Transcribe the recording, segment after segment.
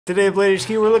Today at Blade HQ,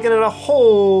 we're looking at a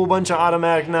whole bunch of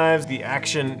automatic knives. The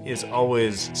action is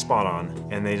always spot on,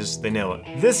 and they nail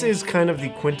it. This is kind of the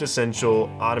quintessential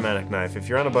automatic knife. If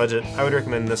you're on a budget, I would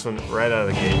recommend this one right out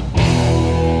of the gate.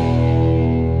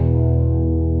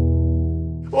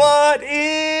 What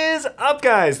is up,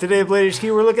 guys? Today at Blade HQ,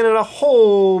 we're looking at a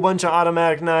whole bunch of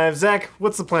automatic knives. Zach,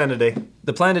 what's the plan today?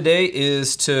 The plan today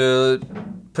is to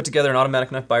put together an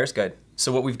automatic knife buyer's guide.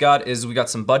 So what we've got is we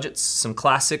got some budgets, some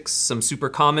classics, some super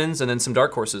commons, and then some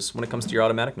dark horses when it comes to your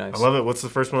automatic knives. I love it. What's the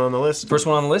first one on the list? First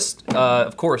one on the list,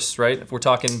 of course, right? If we're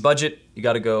talking budget, you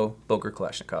got to go Boker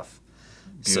Kalashnikov.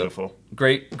 Beautiful. So,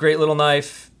 great little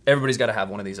knife. Everybody's got to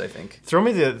have one of these, I think. Throw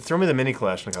me the mini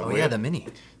Kalashnikov. Oh yeah, the mini.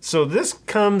 So this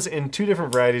comes in two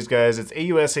different varieties, guys. It's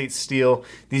AUS 8 steel.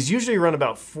 These usually run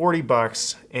about 40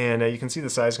 bucks, and you can see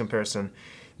the size comparison.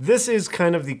 This is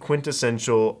kind of the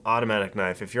quintessential automatic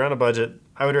knife. If you're on a budget,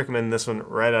 I would recommend this one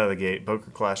right out of the gate, Boker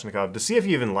Kalashnikov, to see if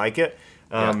you even like it.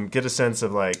 Get a sense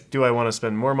of like, do I want to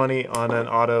spend more money on an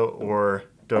auto, or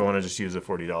do I want to just use a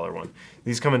 $40 one?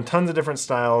 These come in tons of different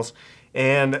styles.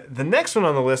 And the next one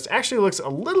on the list actually looks a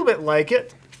little bit like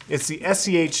it. It's the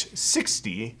SCH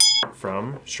 60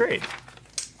 from Schrade.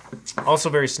 Also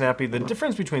very snappy. The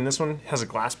difference between this one has a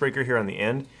glass breaker here on the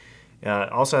end. It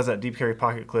also has that deep carry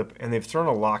pocket clip, and they've thrown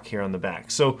a lock here on the back.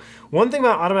 So one thing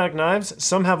about automatic knives,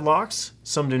 some have locks,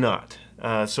 some do not.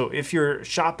 So if you're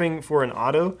shopping for an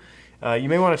auto, you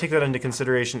may want to take that into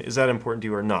consideration. Is that important to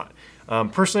you or not?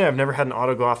 Personally, I've never had an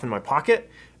auto go off in my pocket,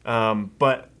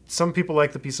 but some people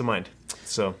like the peace of mind.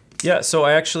 So yeah, so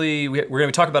we're going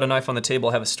to talk about a knife on the table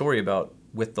I have a story about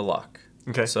with the lock.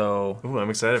 Okay. So ooh,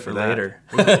 I'm excited for that. Later.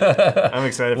 I'm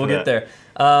excited for that. We'll get there.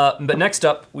 But next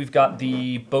up, we've got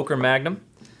the Boker Magnum,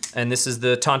 and this is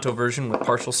the Tonto version with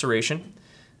partial serration.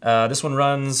 This one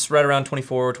runs right around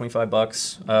 24 or 25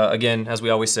 bucks. Again, as we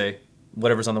always say,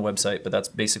 whatever's on the website, but that's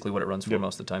basically what it runs for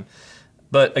most of the time.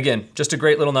 But again, just a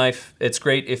great little knife. It's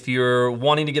great if you're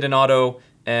wanting to get an auto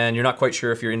and you're not quite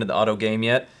sure if you're into the auto game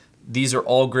yet. These are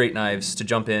all great knives to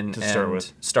jump in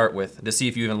and start with, to see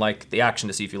if you even like the action,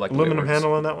 to see if you like the aluminum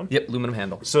handle on that one? Yep, aluminum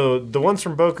handle. So the ones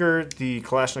from Boker, the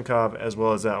Kalashnikov, as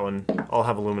well as that one, all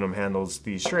have aluminum handles.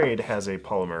 The Schrade has a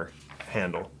polymer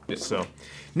handle. Yep. So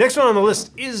next one on the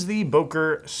list is the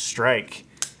Boker Strike.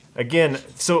 Again,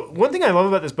 so one thing I love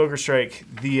about this Boker Strike,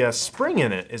 the spring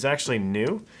in it is actually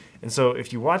new. And so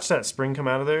if you watch that spring come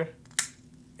out of there,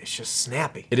 it's just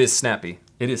snappy. It is snappy.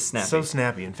 It is snappy. So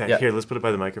snappy. In fact, here, let's put it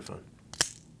by the microphone.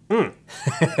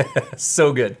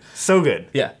 So good. So good.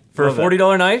 Yeah. For a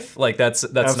 $40 knife, like that's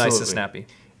nice and snappy.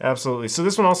 Absolutely. So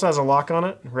this one also has a lock on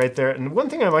it right there. And one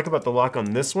thing I like about the lock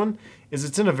on this one is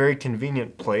it's in a very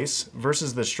convenient place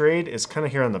versus the Schrade is kind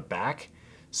of here on the back.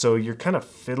 So you're kind of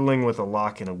fiddling with a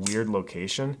lock in a weird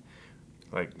location.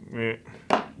 Like,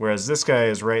 whereas this guy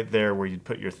is right there where you'd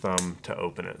put your thumb to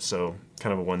open it. So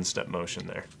kind of a one-step motion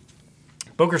there.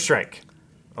 Boker Strike.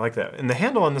 I like that. And the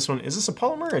handle on this one, is this a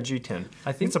polymer or a G10?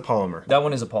 I think it's a polymer. That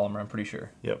one is a polymer, I'm pretty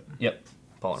sure. Yep. Yep,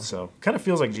 polymer. So kind of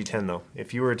feels like G10 though.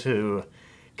 If you were to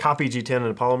copy G10 in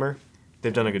a polymer,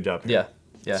 they've done a good job here.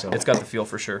 Yeah, so it's got the feel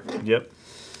for sure. Yep.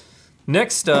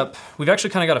 Next up, we've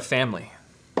actually kind of got a family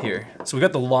here. So we've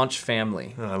got the Launch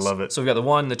family. Oh, I love it. So we've got the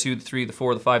 1, the 2, the 3, the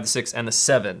 4, the 5, the 6, and the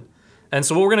 7. And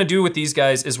so what we're gonna do with these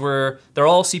guys is they're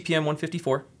all CPM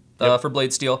 154 for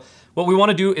blade steel. What we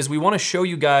wanna do is we wanna show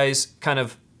you guys kind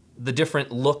of the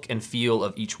different look and feel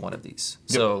of each one of these.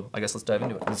 So I guess let's dive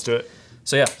into it. Let's do it.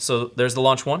 So yeah, so there's the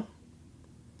Launch 1.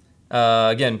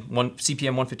 Again,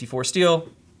 CPM 154 steel,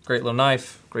 great little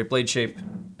knife, great blade shape.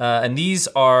 And these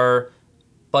are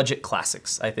budget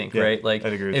classics, I think, right? Like,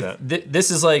 I'd agree with that. This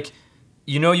is like,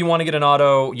 you know you wanna get an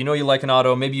auto, you know you like an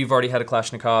auto, maybe you've already had a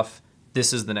Kalashnikov,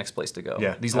 this is the next place to go.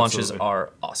 Yeah, these launches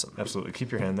are awesome. Absolutely.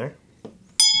 Keep your hand there.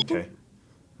 Okay.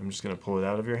 I'm just going to pull it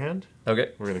out of your hand.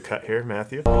 Okay. We're going to cut here,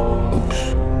 Matthew.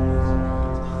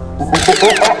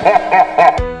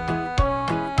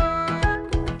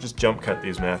 Just jump cut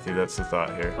these, Matthew. That's the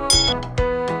thought here.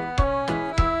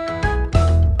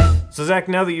 So Zach,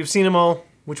 now that you've seen them all,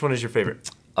 which one is your favorite?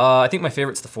 I think my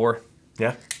favorite's the 4.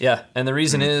 Yeah? Yeah, and the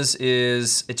reason is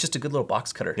it's just a good little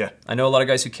box cutter. Yeah. I know a lot of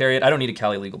guys who carry it. I don't need a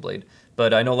Cali legal blade,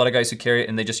 but I know a lot of guys who carry it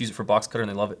and they just use it for box cutter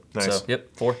and they love it. Nice. So, yep,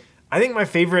 4. I think my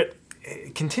favorite,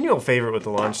 continual favorite with the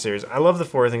Launch series, I love the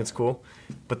 4, I think it's cool,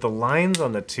 but the lines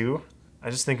on the 2, I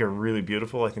just think are really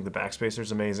beautiful. I think the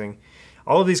backspacer's amazing.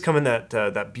 All of these come in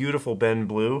that beautiful Ben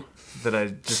blue that I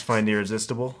just find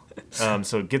irresistible.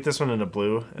 So get this one in a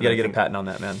blue. You gotta get a patent on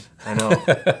that, man. I know.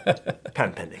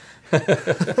 Patent pending.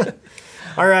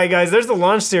 All right, guys, there's the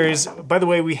launch series. By the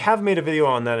way, we have made a video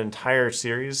on that entire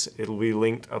series. It'll be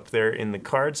linked up there in the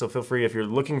card, so feel free if you're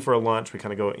looking for a launch, we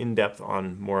kind of go in depth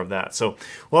on more of that. So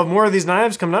we'll have more of these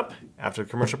knives coming up after the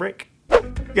commercial break.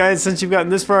 Guys, since you've gotten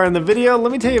this far in the video,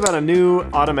 let me tell you about a new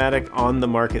automatic on the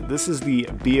market. This is the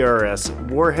BRS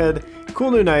Warhead.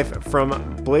 Cool new knife from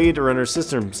Blade Runner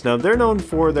Systems. Now, they're known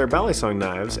for their balisong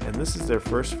knives, and this is their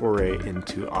first foray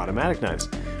into automatic knives.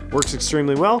 Works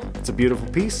extremely well. It's a beautiful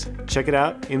piece. Check it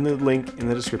out in the link in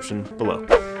the description below.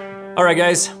 All right,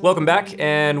 guys, welcome back,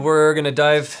 and we're gonna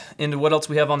dive into what else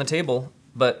we have on the table.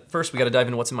 But first, we gotta dive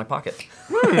into what's in my pocket.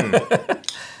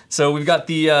 So we've got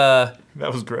the...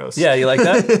 That was gross. Yeah, you like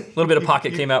that? A little bit of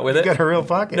pocket came out with it. You got a real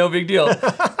pocket. No big deal.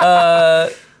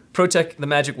 Protec the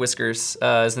Magic Whiskers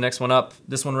is the next one up.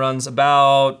 This one runs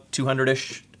about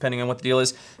 200-ish, depending on what the deal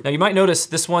is. Now you might notice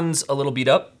this one's a little beat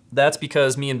up. That's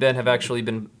because me and Ben have actually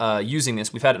been using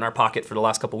this. We've had it in our pocket for the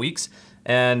last couple weeks.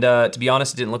 And to be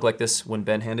honest, it didn't look like this when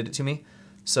Ben handed it to me.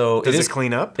 So Does it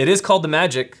clean up? It is called the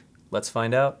Magic. Let's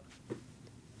find out.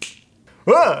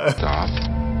 Stop.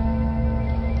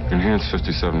 Enhance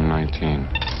 5719.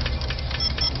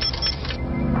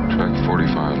 Track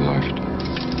 45 left.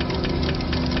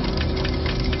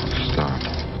 Stop.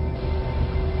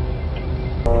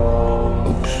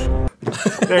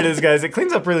 Oops. There it is, guys. It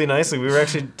cleans up really nicely. We were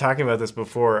actually talking about this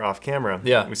before off camera.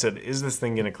 Yeah. We said, is this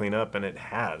thing gonna clean up? And it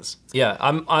has. Yeah,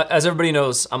 as everybody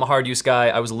knows, I'm a hard use guy.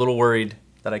 I was a little worried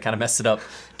that I kind of messed it up.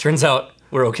 Turns out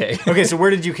we're okay. Okay, so where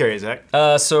did you carry it, Zach?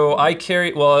 So I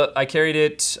carried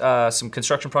it, some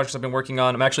construction projects I've been working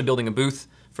on. I'm actually building a booth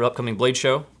for upcoming Blade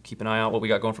Show. Keep an eye out what we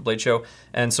got going for Blade Show.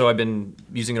 And so I've been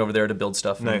using it over there to build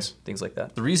stuff and things like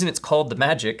that. The reason it's called the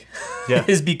Magic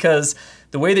is because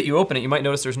the way that you open it, you might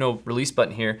notice there's no release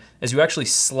button here, is you actually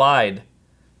slide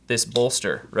this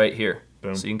bolster right here.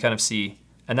 Boom. So you can kind of see,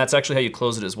 and that's actually how you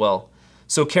close it as well.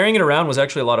 So carrying it around was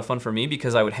actually a lot of fun for me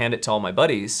because I would hand it to all my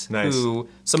buddies who,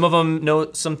 some of them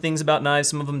know some things about knives,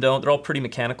 some of them don't. They're all pretty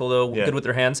mechanical though, good with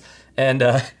their hands. And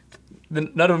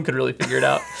none of them could really figure it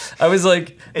out. I was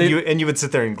like... And you would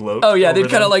sit there and gloat. Oh yeah, they'd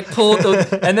kind of like pull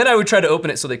those, and then I would try to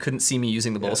open it so they couldn't see me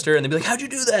using the bolster and they'd be like, how'd you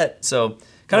do that? So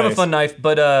kind of a fun knife,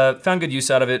 but found good use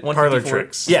out of it. Parlor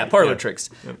tricks. Yeah, parlor tricks.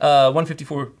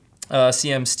 154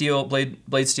 cm steel,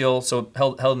 blade steel, so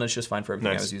held us just fine for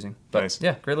everything I was using. But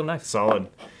yeah, great little knife. Solid.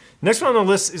 Next one on the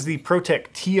list is the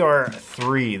Protec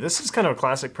TR3. This is kind of a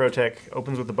classic Protec.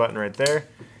 Opens with the button right there.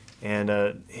 And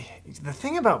the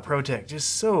thing about Protec, just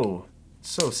so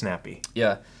snappy.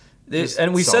 Yeah.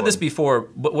 And we've said this before,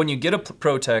 but when you get a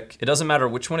Protec, it doesn't matter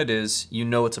which one it is, you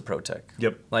know it's a Protec.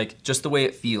 Yep. Like, just the way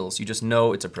it feels, you just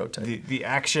know it's a Protec. The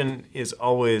action is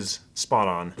always spot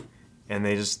on, and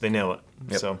they nail it.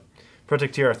 Yep. So,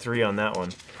 Protec TR3 on that one.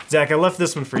 Zach, I left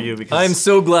this one for you because I'm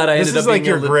so glad I ended up being This is like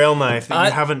your grail knife that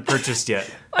you haven't purchased yet.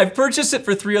 I've purchased it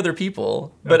for 3 other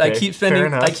people, but I keep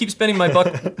spending my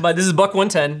buck. This is buck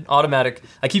 110 automatic.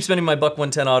 I keep spending my buck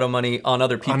 110 auto money on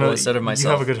other people instead of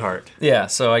myself. You have a good heart. Yeah,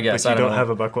 so I guess but you don't have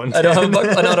a buck 110. I don't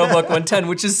have an auto buck 110,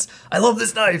 which is I love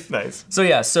this knife. Nice. So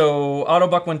yeah, so auto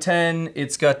buck 110.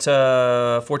 It's got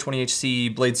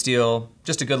 420HC blade steel.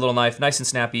 Just a good little knife, nice and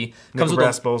snappy. Nickel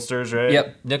brass bolsters, right?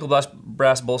 Yep, nickel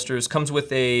brass bolsters. Comes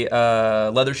with a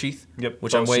leather sheath,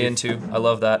 which I'm way into. I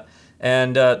love that.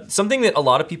 And something that a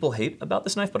lot of people hate about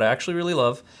this knife, but I actually really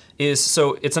love, is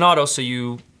so it's an auto, so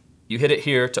you hit it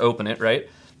here to open it, right?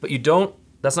 But you don't,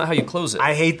 that's not how you close it.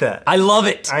 I hate that. I love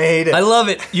it. I hate it. I love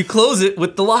it. You close it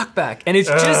with the lockback, and it's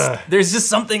just, there's just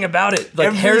something about it.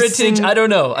 Like heritage, I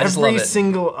don't know, I just love it. Every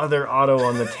single other auto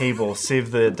on the table, save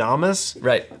the Adamas,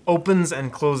 opens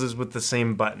and closes with the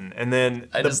same button. And then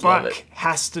the buck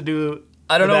has to do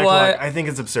I don't know why. I think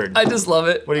it's absurd. I just love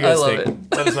it. What do you guys think?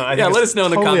 Let us know. Let us know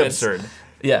in the comments. Totally absurd.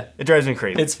 Yeah. It drives me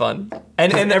crazy. It's fun.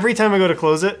 And every time I go to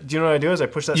close it, do you know what I do? Is I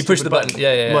push that stupid button.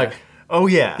 Yeah. I'm like, oh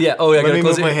yeah. Yeah, oh yeah, let me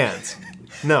move my hands.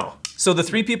 No. So the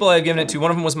 3 people I've given it to,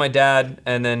 one of them was my dad,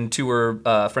 and then 2 were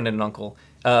a friend and an uncle.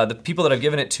 The people that I've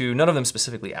given it to, none of them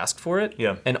specifically asked for it.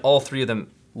 Yeah. And all 3 of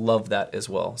them love that as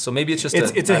well. So maybe it's just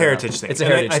it's a heritage thing. It's a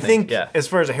heritage thing. I think as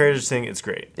far as a heritage thing, it's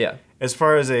great. Yeah. As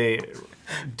far as a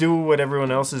do what everyone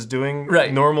else is doing,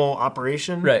 normal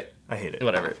operation, I hate it.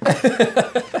 Whatever.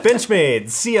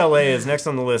 Benchmade CLA is next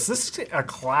on the list. This is a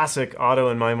classic auto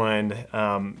in my mind.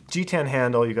 G10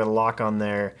 handle, you got a lock on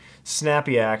there.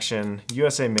 Snappy action,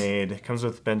 USA made. Comes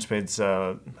with Benchmade's,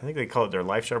 I think they call it their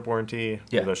Life Sharp warranty.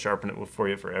 Yeah. They'll sharpen it for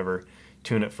you forever,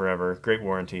 tune it forever. Great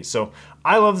warranty. So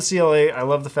I love the CLA. I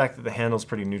love the fact that the handle's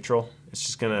pretty neutral. It's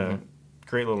just gonna,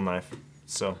 great little knife.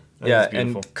 So Yeah,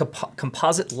 and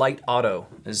Composite Light Auto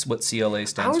is what CLA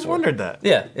stands for. I always wondered that.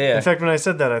 Yeah. In fact, when I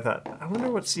said that, I thought, I wonder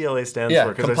what CLA stands for,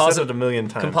 because I've said it a million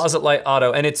times. Composite Light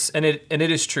Auto, and it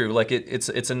is true. Like it's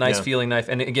a nice feeling knife,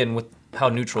 and again, with how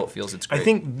neutral it feels, it's great. I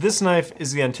think this knife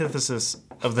is the antithesis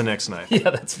of the next knife. Yeah,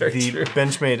 that's very true. The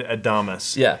Benchmade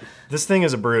Adamas. Yeah. This thing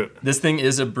is a brute. This thing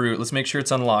is a brute. Let's make sure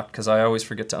it's unlocked, because I always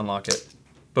forget to unlock it.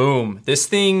 Boom. This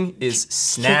thing is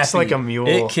snappy. Kicks like a mule.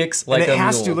 It kicks like a mule. And it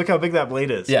has to. Look how big that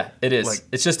blade is. Yeah, it is. Like,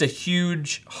 it's just a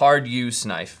huge, hard use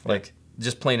knife. Like,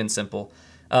 just plain and simple.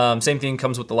 Same thing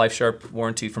comes with the Life Sharp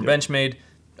warranty from Benchmade.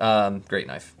 Great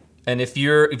knife. And if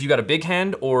you got a big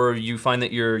hand, or you find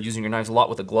that you're using your knives a lot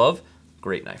with a glove,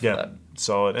 great knife for that.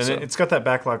 Solid. And it's got that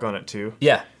back lock on it too.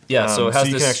 Yeah. So it has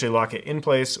you can actually lock it in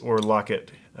place or lock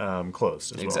it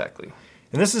closed as well. Exactly.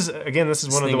 And this is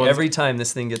one of the ones. Every time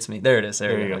this thing gets me. There it is.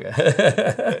 There you go.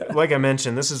 Okay. Like I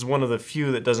mentioned, this is one of the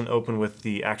few that doesn't open with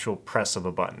the actual press of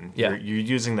a button. Yeah. You're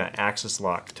using that axis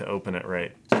lock to open it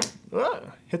right.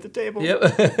 Hit the table.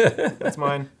 Yep. That's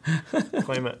mine.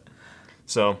 Claim it.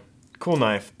 So, cool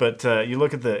knife. But you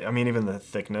look at even the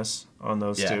thickness on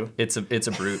those two. It's a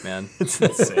brute, man. It's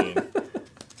insane.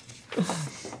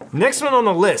 Next one on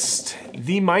the list,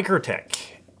 the Microtech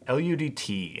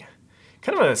LUDT.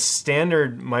 Kind of a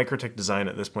standard Microtech design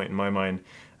at this point in my mind.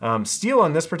 Steel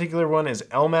on this particular one is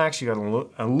L-Max. You got an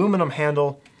aluminum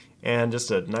handle and just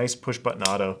a nice push button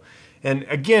auto. And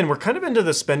again, we're kind of into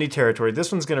the spendy territory.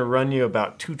 This one's gonna run you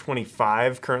about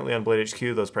 $225 currently on Blade HQ.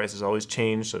 Those prices always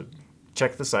change, so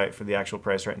check the site for the actual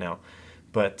price right now.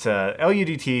 But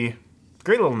LUDT,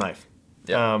 great little knife.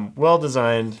 Yeah. Well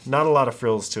designed, not a lot of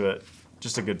frills to it.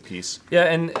 Just a good piece. Yeah,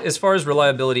 and as far as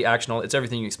reliability, action, it's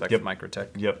everything you expect from Microtech.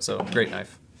 Yep. So great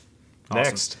knife. Awesome.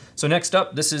 Next. So next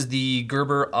up, this is the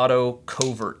Gerber Auto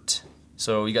Covert.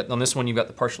 So you got on this one, you got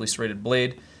the partially serrated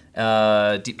blade,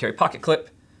 deep carry pocket clip,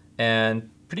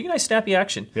 and pretty nice snappy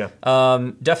action. Yeah.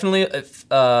 Definitely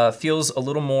feels a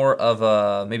little more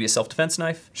of maybe a self-defense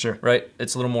knife. Sure. Right.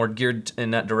 It's a little more geared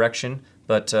in that direction,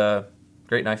 but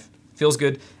great knife. Feels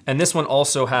good. And this one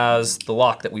also has the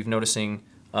lock that we've noticing.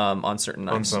 On certain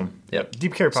knives. On some. Yep.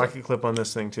 Deep carry pocket clip on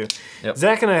this thing too. Yep.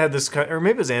 Zach and I had this, or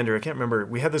maybe it was Andrew, I can't remember.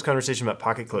 We had this conversation about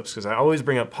pocket clips because I always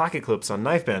bring up pocket clips on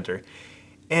Knife Banter.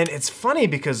 And it's funny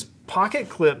because pocket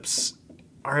clips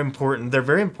are important. They're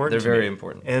very important. They're very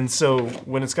important. And so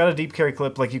when it's got a deep carry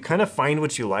clip, like you kind of find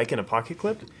what you like in a pocket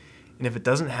clip. And if it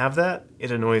doesn't have that,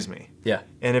 it annoys me. Yeah.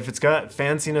 And if it's got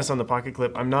fanciness on the pocket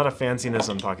clip, I'm not a fanciness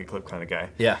on pocket clip kind of guy.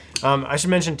 Yeah. I should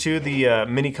mention too the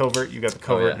mini covert. You got the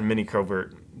covert and mini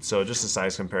covert. So just a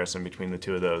size comparison between the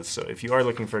two of those. So if you are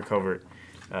looking for a covert,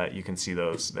 you can see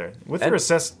those there with the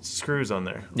recessed screws on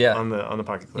there. Yeah. On the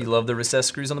pocket clip. You love the recessed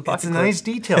screws on the pocket clip. It's a nice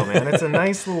detail, man. It's a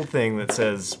nice little thing that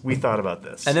says we thought about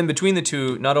this. And then between the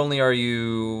two, not only are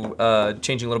you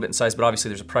changing a little bit in size, but obviously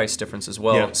there's a price difference as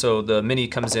well. Yeah. So the mini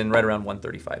comes in right around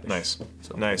 $135. Nice.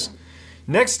 So. Nice.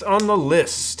 Next on the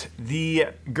list, the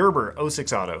Gerber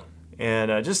 06 Auto,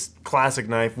 and just classic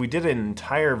knife. We did an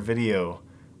entire video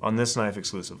on this knife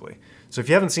exclusively. So if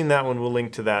you haven't seen that one, we'll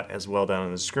link to that as well down in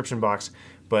the description box.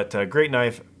 But great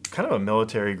knife, kind of a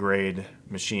military grade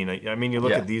machine. I mean, you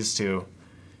look at these two,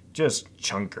 just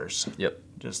chunkers. Yep.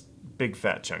 Just big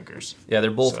fat chunkers. Yeah, they're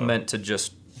both meant to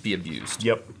just be abused.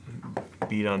 Yep.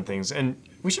 Beat on things. And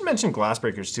we should mention glass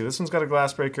breakers too. This one's got a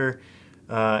glass breaker,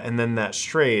 and then that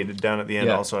strayed down at the end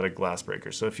also had a glass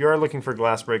breaker. So if you are looking for a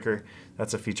glass breaker,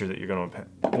 that's a feature that you're going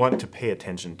to want to pay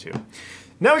attention to.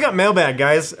 Now we got mailbag,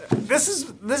 guys. This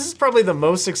is probably the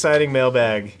most exciting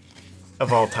mailbag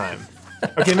of all time.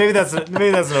 Okay, maybe that's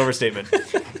an overstatement.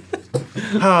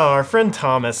 Oh, our friend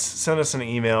Thomas sent us an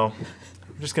email.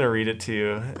 I'm just gonna read it to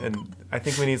you, and I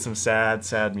think we need some sad,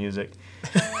 sad music.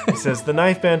 He says, the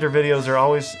Knife Banter videos are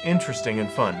always interesting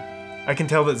and fun. I can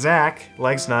tell that Zach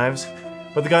likes knives,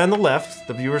 but the guy on the left,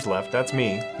 the viewer's left, that's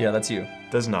me, Yeah, that's you.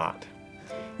 does not.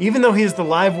 Even though he is the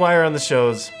live wire on the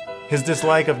shows, his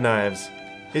dislike of knives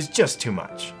is just too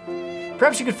much.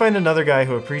 Perhaps you could find another guy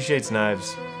who appreciates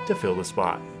knives to fill the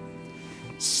spot.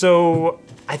 So,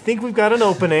 I think we've got an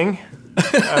opening.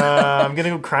 I'm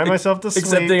gonna go cry myself to sleep.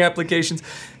 Accepting applications.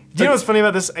 Do you know what's funny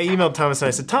about this? I emailed Thomas and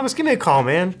I said, Thomas, give me a call,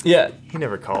 man. Yeah. He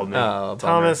never called me. Oh, bummer.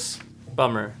 Thomas.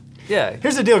 Bummer. Yeah.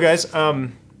 Here's the deal, guys.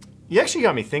 You actually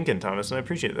got me thinking, Thomas, and I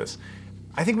appreciate this.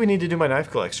 I think we need to do my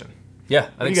knife collection. Yeah,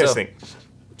 What do you guys think?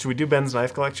 Should we do Ben's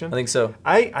knife collection? I think so.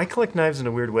 I collect knives in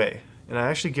a weird way, and I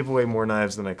actually give away more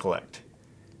knives than I collect.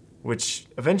 Which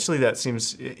eventually that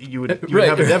seems you would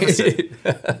have a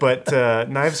deficit. But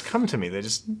knives come to me.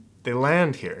 They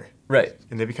land here. Right.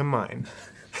 And they become mine.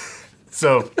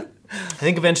 So I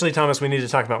think eventually, Thomas, we need to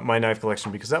talk about my knife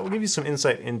collection because that will give you some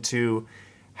insight into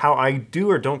how I do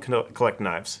or don't collect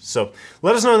knives. So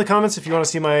let us know in the comments if you want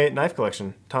to see my knife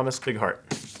collection. Thomas, big heart.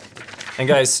 And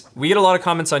guys, we get a lot of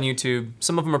comments on YouTube.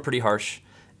 Some of them are pretty harsh.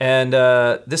 And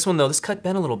this one though, this cut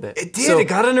Ben a little bit. It did, so it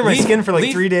got under my skin for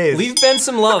like 3 days. Leave Ben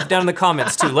some love down in the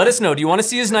comments too. Let us know, do you want to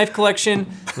see his knife collection?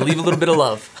 Leave a little bit of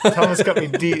love. Thomas cut me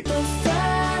deep.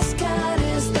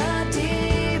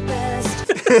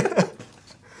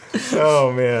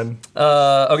 Oh man.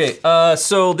 Okay,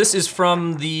 so this is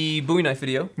from the Bowie knife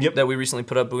video that we recently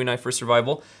put up, Bowie knife for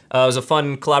survival. It was a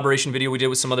fun collaboration video we did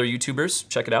with some other YouTubers.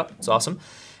 Check it out, it's awesome.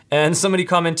 And somebody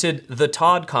commented, the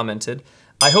Todd commented,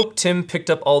 I hope Tim picked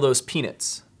up all those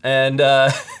peanuts. And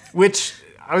which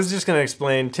I was just gonna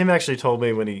explain. Tim actually told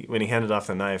me when he handed off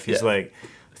the knife, he's like,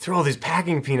 I threw all these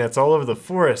packing peanuts all over the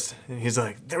forest. And he's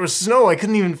like, there was snow, I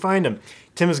couldn't even find them.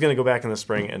 Tim is gonna go back in the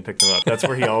spring and pick them up. That's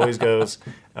where he always goes.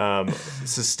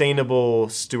 Sustainable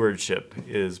stewardship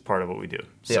is part of what we do.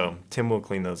 So Tim will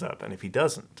clean those up. And if he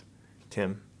doesn't,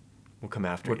 Tim, we'll come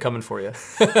after you. We're coming for you.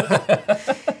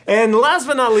 And last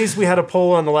but not least, we had a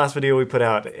poll on the last video we put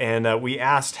out, and we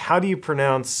asked, how do you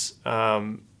pronounce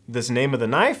this name of the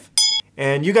knife?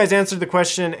 And you guys answered the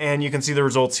question, and you can see the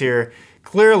results here.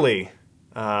 Clearly,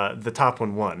 the top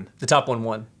one won. The top one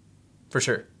won, for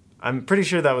sure. I'm pretty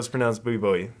sure that was pronounced Bowie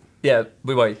Bowie. Yeah,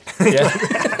 Bowie Bowie. Yeah.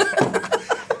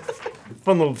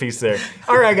 Fun little piece there.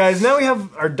 All right, guys, now we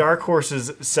have our Dark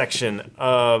Horses section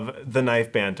of the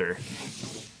knife banter.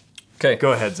 Okay.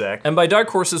 Go ahead, Zach. And by dark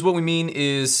horses, what we mean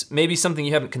is maybe something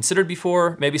you haven't considered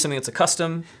before, maybe something that's a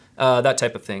custom, that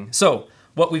type of thing. So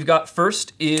what we've got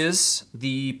first is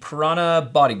the Piranha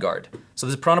Bodyguard. So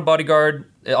this is Piranha Bodyguard,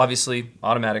 obviously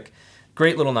automatic,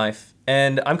 great little knife.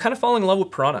 And I'm kind of falling in love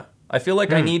with Piranha. I feel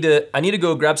like I need to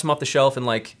go grab some off the shelf and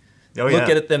like look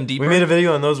at them deeper. We made a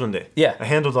video on those one day. Yeah. I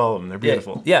handled all of them. They're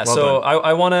beautiful. Yeah, well so done.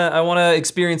 I wanna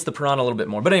experience the Piranha a little bit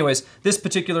more. But anyways, this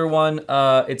particular one,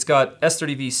 it's got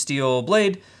S30V steel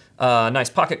blade, nice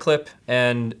pocket clip,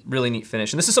 and really neat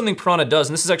finish. And this is something Piranha does,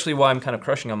 and this is actually why I'm kind of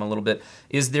crushing them a little bit,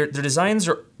 is their designs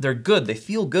they're good. They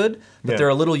feel good, but they're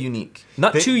a little unique.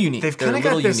 Not too unique, They've kind of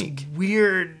got this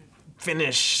weird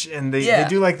finish, and they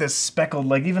do like this speckled,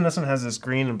 like even this one has this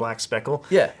green and black speckle.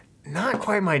 Yeah. Not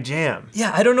quite my jam.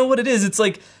 Yeah, I don't know what it is. It's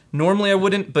like, normally I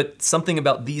wouldn't, but something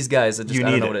about these guys, I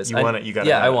don't know what it is. You want it, you gotta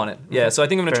Yeah, have I it. want it. Yeah, so I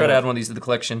think I'm gonna try to add one of these to the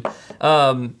collection.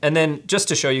 And then just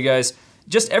to show you guys,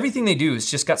 just everything they do is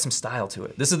just got some style to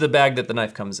it. This is the bag that the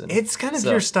knife comes in. It's kind of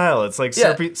your style. It's like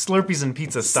Slurpees and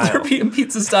pizza style. Slurpee and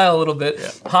pizza style a little bit.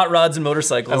 Yeah. Hot rods and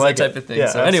motorcycles, that type of thing. Yeah,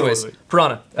 so anyways,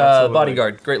 Piranha,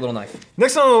 Bodyguard, great little knife.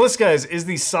 Next on the list, guys, is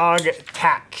the SOG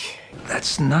TAC.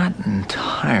 That's not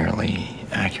entirely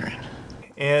accurate.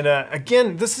 And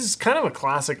again, this is kind of a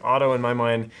classic auto in my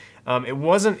mind. It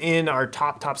wasn't in our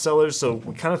top sellers, so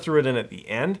we kind of threw it in at the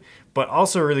end, but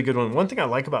also a really good one. One thing I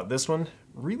like about this one,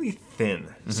 really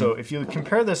thin. So if you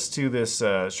compare this to this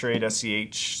Schrade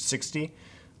SCH 60,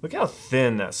 look how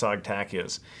thin that SOG TAC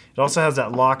is. It also has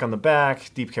that lock on the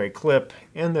back, deep carry clip,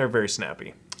 and they're very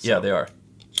snappy. So. Yeah, they are.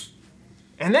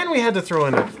 And then we had to throw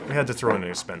in an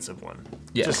expensive one.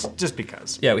 Yeah. Just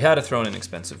because. Yeah, we had to throw in an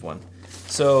expensive one.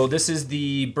 So this is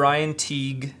the Brian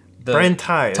Teague. Brian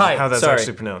Ty is how that's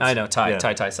actually pronounced. I know,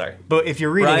 Ty, sorry. But if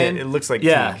you're reading it looks like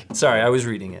Teague. Sorry, I was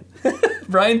reading it.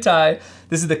 Brian Ty,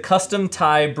 this is the Custom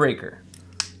Tie Breaker,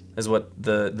 is what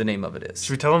the name of it is.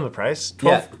 Should we tell them the price?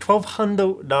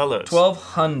 $1,200.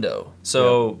 $1,200.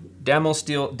 So Damo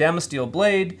steel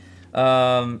blade.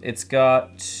 It's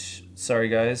got, sorry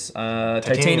guys,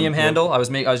 titanium handle. I was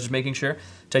just making sure.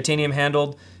 Titanium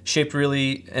handled, shaped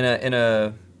really in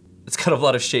a it's got a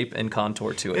lot of shape and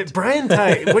contour to it. Brian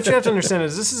Ty, what you have to understand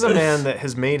is this is a man that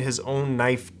has made his own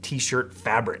knife t-shirt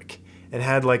fabric and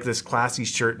had like this classy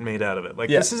shirt made out of it. Like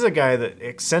this is a guy that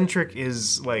eccentric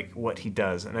is like what he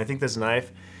does. And I think this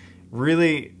knife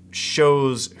really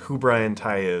shows who Brian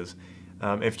Ty is.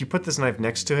 If you put this knife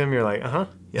next to him, you're like,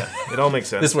 yeah, it all makes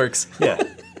sense. This works. Yeah,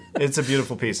 it's a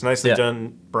beautiful piece. Nicely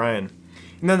done, Brian.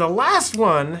 And then the last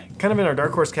one, kind of in our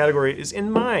Dark Horse category, is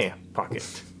in my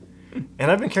pocket.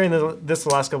 And I've been carrying this the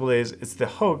last couple of days. It's the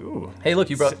Hogue. Ooh. Hey, look,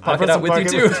 you brought pocket out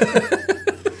with you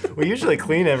too. We usually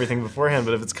clean everything beforehand,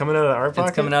 but if it's coming out of our pocket,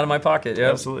 it's coming out of my pocket.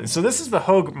 Yeah, absolutely. So this is the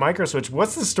Hogue micro switch.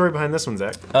 What's the story behind this one,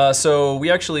 Zach? So we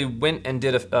actually went and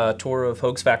did a tour of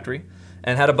Hogue's factory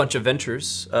and had a bunch of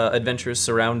adventures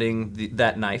surrounding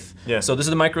that knife. Yeah. So this is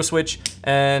the micro switch,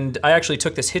 and I actually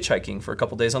took this hitchhiking for a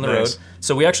couple days on the road.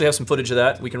 So we actually have some footage of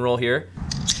that. We can roll here.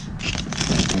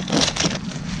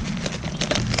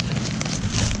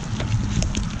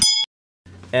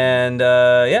 And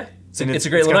yeah, It's a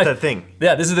great little got knife. that thing.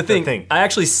 Yeah, this is the thing. thing. I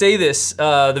actually say this.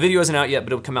 The video isn't out yet,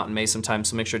 but it'll come out in May sometime.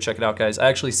 So make sure to check it out, guys. I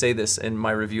actually say this in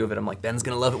my review of it. I'm like, Ben's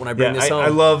gonna love it when I bring this home. I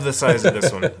love the size of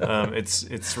this one.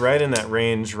 It's right in that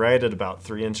range, right at about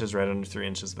 3 inches, right under 3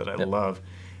 inches that I love.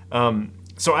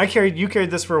 So you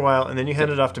carried this for a while, and then you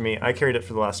handed it off to me. I carried it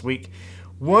for the last week.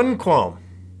 One qualm.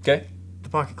 Okay. The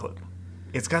pocket clip.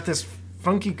 It's got this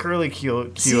funky curly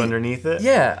Q underneath it.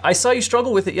 Yeah, I saw you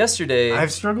struggle with it yesterday.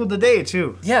 I've struggled today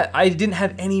too. Yeah, I didn't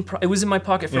have any. It was in my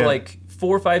pocket for like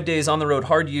 4 or 5 days on the road,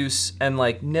 hard use, and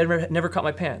like never caught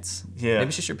my pants. Yeah, maybe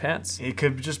it's just your pants. It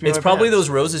could just be. It's my probably pants. those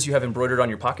roses you have embroidered on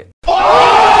your pocket.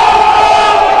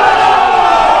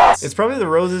 It's probably the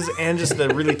roses and just the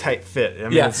really tight fit. I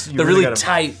mean, Yeah, the really gotta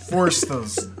tight. Force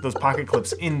those pocket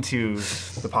clips into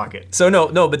the pocket. So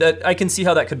no, but I can see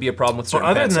how that could be a problem with certain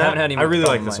other pants. than I haven't that, had any I really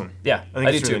problem like this with mine. one. Yeah, I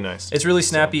think do it's too. really nice. It's really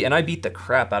snappy, and I beat the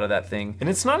crap out of that thing. And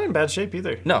it's not in bad shape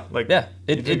either. No, like yeah,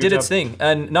 it did its thing.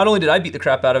 And not only did I beat the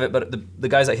crap out of it, but the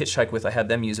guys I hitchhike with, I had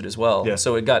them use it as well. Yeah.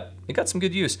 So it got some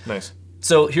good use. Nice.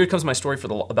 So here comes my story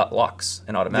about locks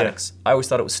and automatics. I always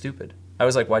thought it was stupid. I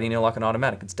was like, why do you need a lock and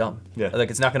automatic? It's dumb. Yeah. Like,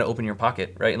 it's not going to open your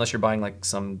pocket, right? Unless you're buying like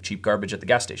some cheap garbage at the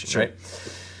gas station, right?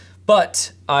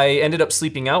 But I ended up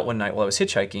sleeping out one night while I was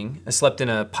hitchhiking. I slept in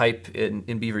a pipe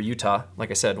in Beaver, Utah. Like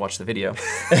I said, watch the video.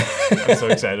 I'm so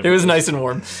excited. It was nice and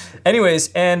warm.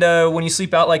 Anyways, and when you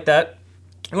sleep out like that,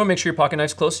 you want to make sure your pocket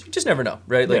knife's close. You just never know,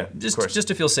 right? Like just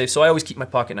to feel safe. So I always keep my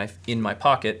pocket knife in my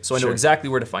pocket, so I know exactly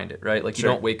where to find it, right? Like you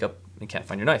don't wake up and can't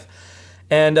find your knife.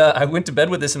 And I went to bed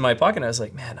with this in my pocket, and I was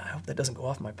like, man, I hope that doesn't go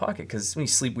off my pocket, because when you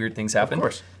sleep, weird things happen. Of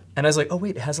course. And I was like, oh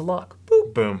wait, it has a lock.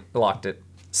 Boop. Boom. Locked it.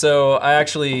 So I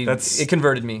actually, it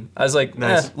converted me. I was like,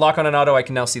 lock on an auto, I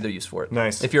can now see the use for it.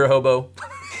 Nice. If you're a hobo,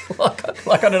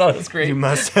 lock on an auto is great. You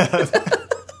must have.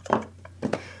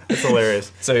 That's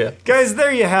hilarious. So yeah. Guys,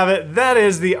 there you have it. That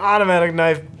is the Automatic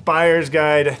Knife Buyer's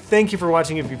Guide. Thank you for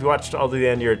watching. If you've watched all to the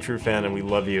end, you're a true fan, and we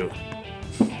love you.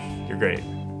 You're great.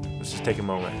 Let's just take a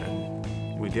moment.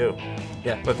 We do.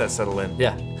 Yeah. Let that settle in.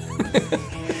 Yeah.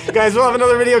 Guys, we'll have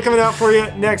another video coming out for you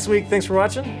next week. Thanks for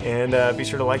watching, and be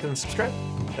sure to like and subscribe.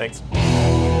 Thanks.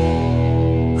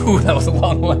 Ooh, that was a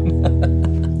long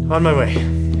one. On my way.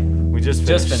 We just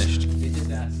finished. Just finished.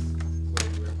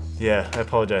 Yeah, I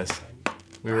apologize.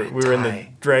 We were in the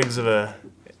dregs of a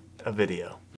video.